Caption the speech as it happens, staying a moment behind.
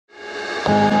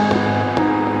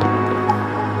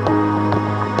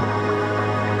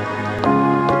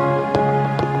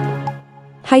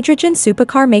Hydrogen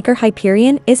supercar maker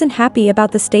Hyperion isn't happy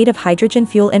about the state of hydrogen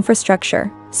fuel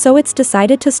infrastructure, so it's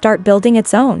decided to start building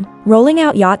its own, rolling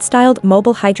out yacht-styled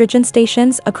mobile hydrogen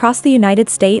stations across the United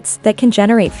States that can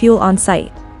generate fuel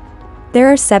on-site. There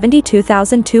are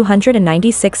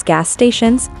 72,296 gas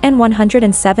stations and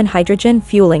 107 hydrogen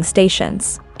fueling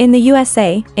stations in the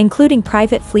USA, including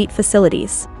private fleet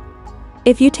facilities.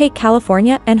 If you take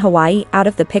California and Hawaii out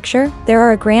of the picture, there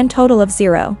are a grand total of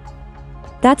 0.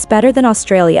 That's better than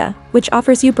Australia, which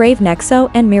offers you Brave Nexo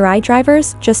and Mirai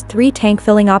drivers just 3 tank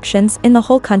filling options in the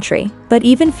whole country. But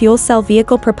even fuel cell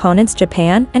vehicle proponents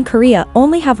Japan and Korea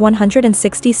only have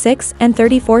 166 and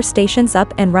 34 stations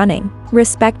up and running,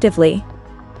 respectively.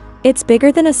 It's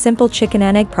bigger than a simple chicken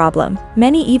and egg problem.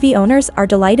 Many EV owners are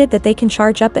delighted that they can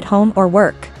charge up at home or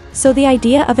work. So the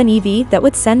idea of an EV that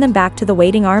would send them back to the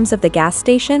waiting arms of the gas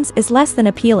stations is less than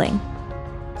appealing.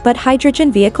 But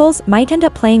hydrogen vehicles might end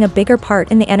up playing a bigger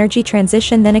part in the energy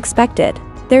transition than expected.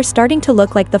 They're starting to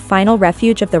look like the final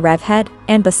refuge of the rev head,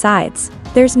 and besides,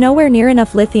 there's nowhere near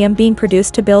enough lithium being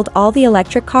produced to build all the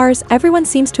electric cars everyone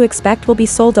seems to expect will be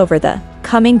sold over the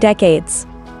coming decades.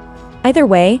 Either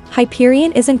way,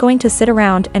 Hyperion isn't going to sit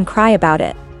around and cry about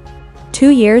it.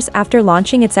 2 years after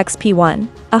launching its XP1,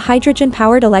 a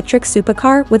hydrogen-powered electric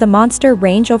supercar with a monster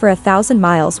range over 1,000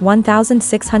 miles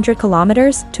 1,600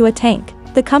 kilometers to a tank,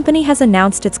 the company has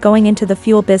announced it's going into the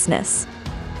fuel business.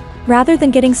 Rather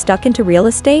than getting stuck into real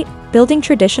estate, building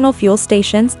traditional fuel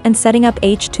stations and setting up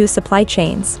H2 supply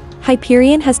chains,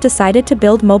 Hyperion has decided to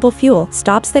build mobile fuel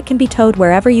stops that can be towed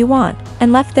wherever you want,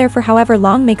 and left there for however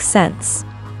long makes sense.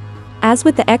 As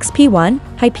with the XP1,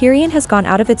 Hyperion has gone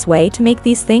out of its way to make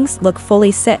these things look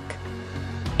fully sick.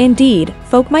 Indeed,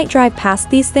 folk might drive past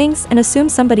these things and assume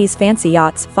somebody's fancy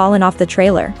yacht's fallen off the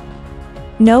trailer.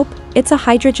 Nope, it's a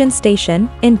hydrogen station,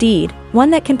 indeed, one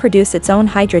that can produce its own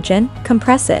hydrogen,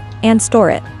 compress it, and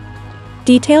store it.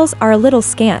 Details are a little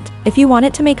scant. If you want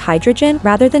it to make hydrogen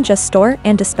rather than just store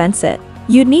and dispense it,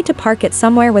 you'd need to park it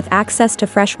somewhere with access to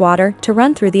fresh water to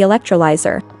run through the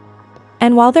electrolyzer.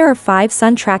 And while there are 5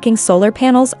 sun-tracking solar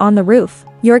panels on the roof,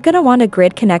 you're gonna want a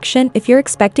grid connection if you're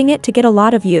expecting it to get a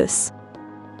lot of use.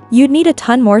 You'd need a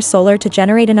ton more solar to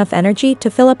generate enough energy to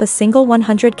fill up a single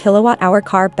 100 kilowatt-hour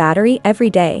car battery every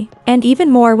day, and even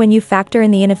more when you factor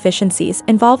in the inefficiencies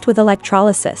involved with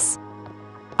electrolysis.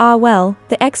 Ah well,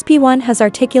 the XP1 has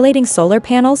articulating solar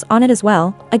panels on it as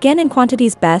well, again in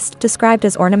quantities best described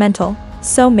as ornamental,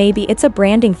 so maybe it's a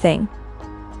branding thing.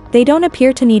 They don't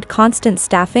appear to need constant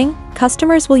staffing,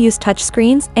 customers will use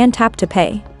touchscreens and tap to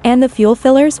pay, and the fuel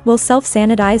fillers will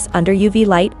self-sanitize under UV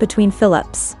light between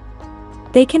fill-ups.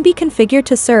 They can be configured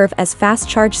to serve as fast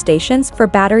charge stations for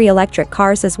battery electric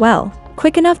cars as well,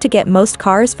 quick enough to get most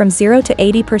cars from 0 to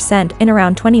 80% in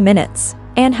around 20 minutes.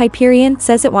 And Hyperion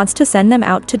says it wants to send them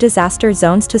out to disaster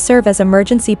zones to serve as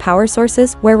emergency power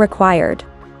sources where required.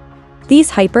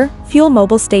 These fuel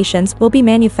mobile stations will be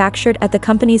manufactured at the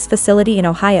company's facility in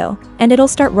Ohio, and it'll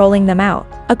start rolling them out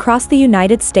across the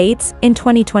United States in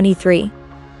 2023.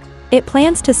 It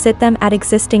plans to sit them at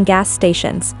existing gas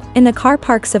stations, in the car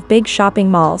parks of big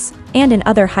shopping malls, and in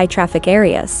other high-traffic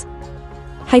areas.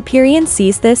 Hyperion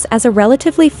sees this as a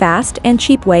relatively fast and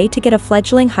cheap way to get a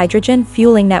fledgling hydrogen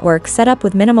fueling network set up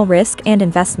with minimal risk and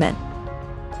investment.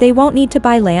 They won't need to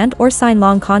buy land or sign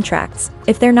long contracts.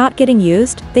 If they're not getting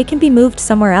used, they can be moved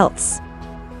somewhere else.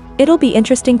 It'll be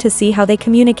interesting to see how they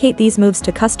communicate these moves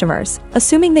to customers,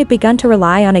 assuming they've begun to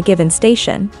rely on a given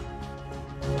station.